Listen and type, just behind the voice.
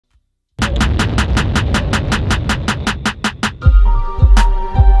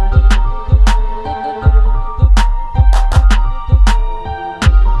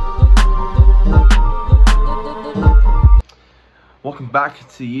back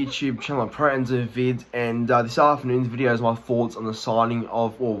to the YouTube channel of Pro Vid, and this afternoon's video is my thoughts on the signing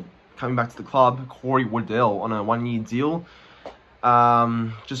of, well, coming back to the club, Corey Waddell on a one-year deal,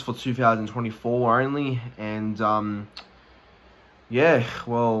 just for 2024 only, and yeah,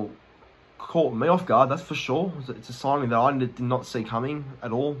 well, caught me off guard, that's for sure. It's a signing that I did not see coming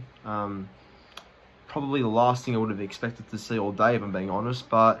at all. Probably the last thing I would have expected to see all day, if I'm being honest,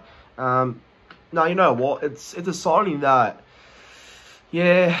 but no, you know what, it's a signing that,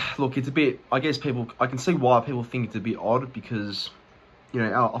 yeah, look, it's a bit, I can see why people think it's a bit odd, because, you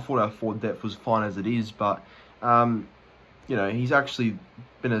know, I thought our forward depth was fine as it is, but, you know, he's actually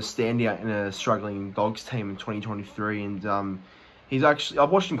been a standout in a struggling Dogs team in 2023, and he's actually, I've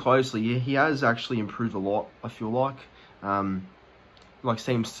watched him closely, he has actually improved a lot, I feel like.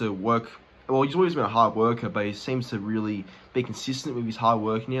 Seems to work, well, he's always been a hard worker, but he seems to really be consistent with his hard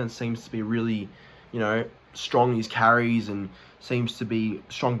work now, and seems to be really, you know, strong in his carries, and seems to be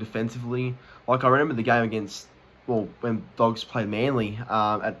strong defensively. Like, I remember the game against, well, when Dogs played Manly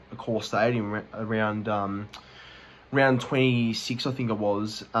at the Core Stadium around round 26, I think it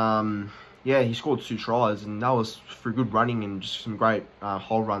was. Yeah, he scored 2 tries, and that was for good running and just some great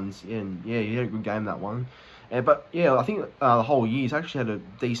hole runs. And yeah, he had a good game, that one. But yeah, I think the whole year he's actually had a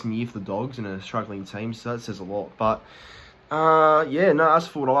decent year for the Dogs in a struggling team, so that says a lot. But yeah, no, as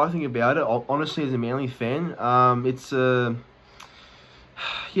for what I think about it, honestly, as a Manly fan,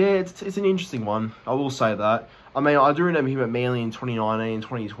 yeah, it's an interesting one. I will say that. I mean, I do remember him at Manly in 2019 and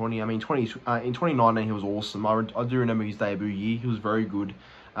 2020. I mean, in 2019 he was awesome. I do remember his debut year. He was very good.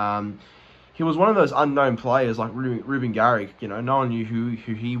 He was one of those unknown players like Ruben Garrick. You know, no one knew who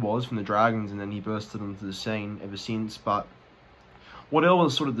he was from the Dragons, and then he bursted onto the scene ever since. But Waddell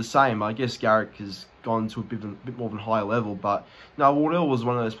was sort of the same. I guess Garrick has gone to a bit more of a higher level, but no, Waddell was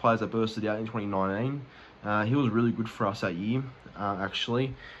one of those players that bursted out in 2019. He was really good for us that year,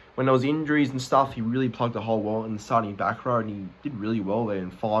 actually. When there was injuries and stuff, he really plugged the hole well in the starting back row, and he did really well there in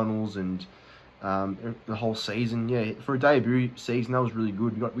finals and the whole season. Yeah, for a debut season, that was really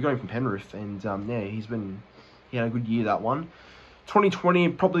good. We got him from Penrith, and yeah, he had a good year, that one. 2020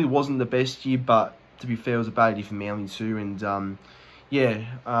 probably wasn't the best year, but to be fair, it was a bad year for Manly too, and yeah,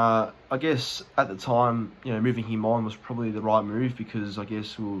 I guess at the time, you know, moving him on was probably the right move, because I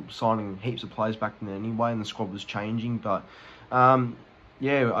guess we were signing heaps of players back then anyway, and the squad was changing. But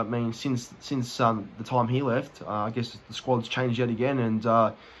yeah, I mean, since the time he left, I guess the squad's changed yet again,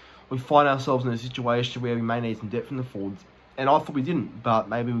 and we find ourselves in a situation where we may need some depth in the forwards. And I thought we didn't, but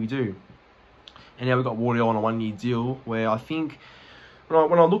maybe we do. And now we've got Waddell on a one-year deal, where I think,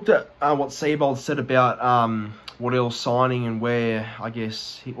 when I looked at what Seabold said about Waddell signing and where, I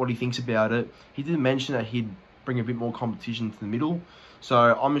guess, what he thinks about it, he did mention that he'd bring a bit more competition to the middle. So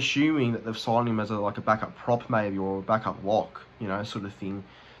I'm assuming that they've signed him as a backup prop maybe, or a backup lock, you know, sort of thing.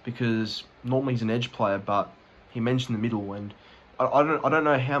 Because normally he's an edge player, but he mentioned the middle, and I don't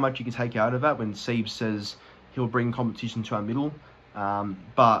know how much you can take out of that when Seeb says he'll bring competition to our middle.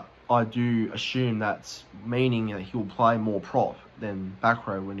 But I do assume that's meaning that he'll play more prop than back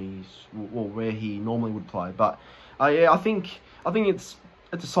row when where he normally would play. But yeah, I think it's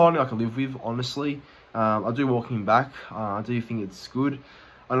a signing I can live with, honestly. I do welcome him back. I do think it's good.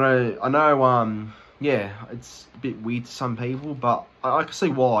 I know. Yeah, it's a bit weird to some people, but I can see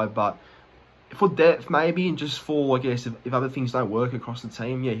why. But for depth, maybe, and just for, I guess, if other things don't work across the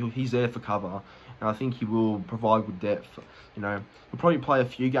team, yeah, he's there for cover, and I think he will provide good depth. You know, he'll probably play a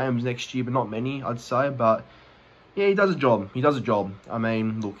few games next year, but not many, I'd say. But yeah, he does a job. I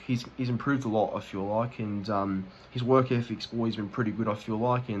mean, look, he's improved a lot, I feel like, and his work ethic's always been pretty good, I feel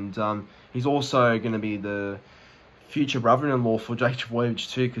like, and he's also going to be the future brother-in-law for Jake Trbojevic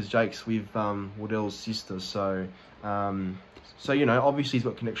too, because Jake's with Waddell's sister. So, so you know, obviously he's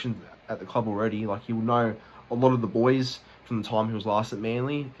got connections at the club already. Like, he will know a lot of the boys from the time he was last at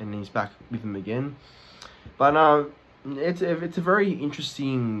Manly, and he's back with them again. But it's a very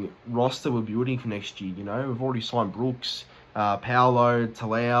interesting roster we're building for next year. You know, we've already signed Brooks, Paolo,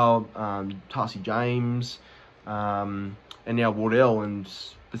 Talau, Darcy James, and now Waddell, and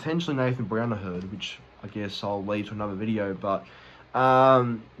potentially Nathan Brown, I heard, which I guess I'll leave to another video. But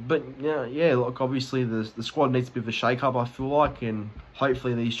yeah, look, obviously the squad needs a bit of a shake-up, I feel like, and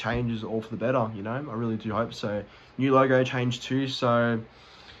hopefully these changes are all for the better, you know. I really do hope so. New logo change too, so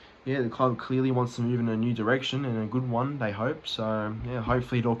yeah, the club clearly wants to move in a new direction, and a good one, they hope. So yeah,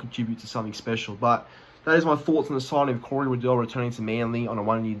 hopefully it all contributes to something special. But that is my thoughts on the signing of Corey Waddell returning to Manly on a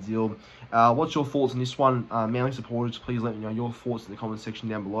one-year deal. What's your thoughts on this one? Manly supporters, please let me know your thoughts in the comment section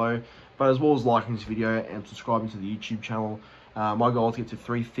down below. But as well as liking this video and subscribing to the YouTube channel. My goal is to get to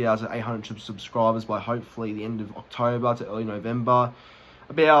 3,800 subscribers by hopefully the end of October to early November.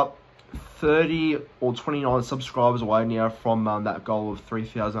 About 30 or 29 subscribers away now from that goal of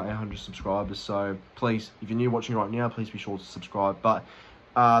 3,800 subscribers. So please, if you're new watching right now, please be sure to subscribe. But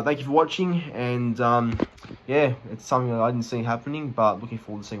thank you for watching, and yeah, it's something that I didn't see happening, but looking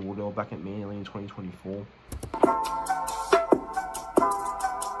forward to seeing Waddell back at Manly in 2024.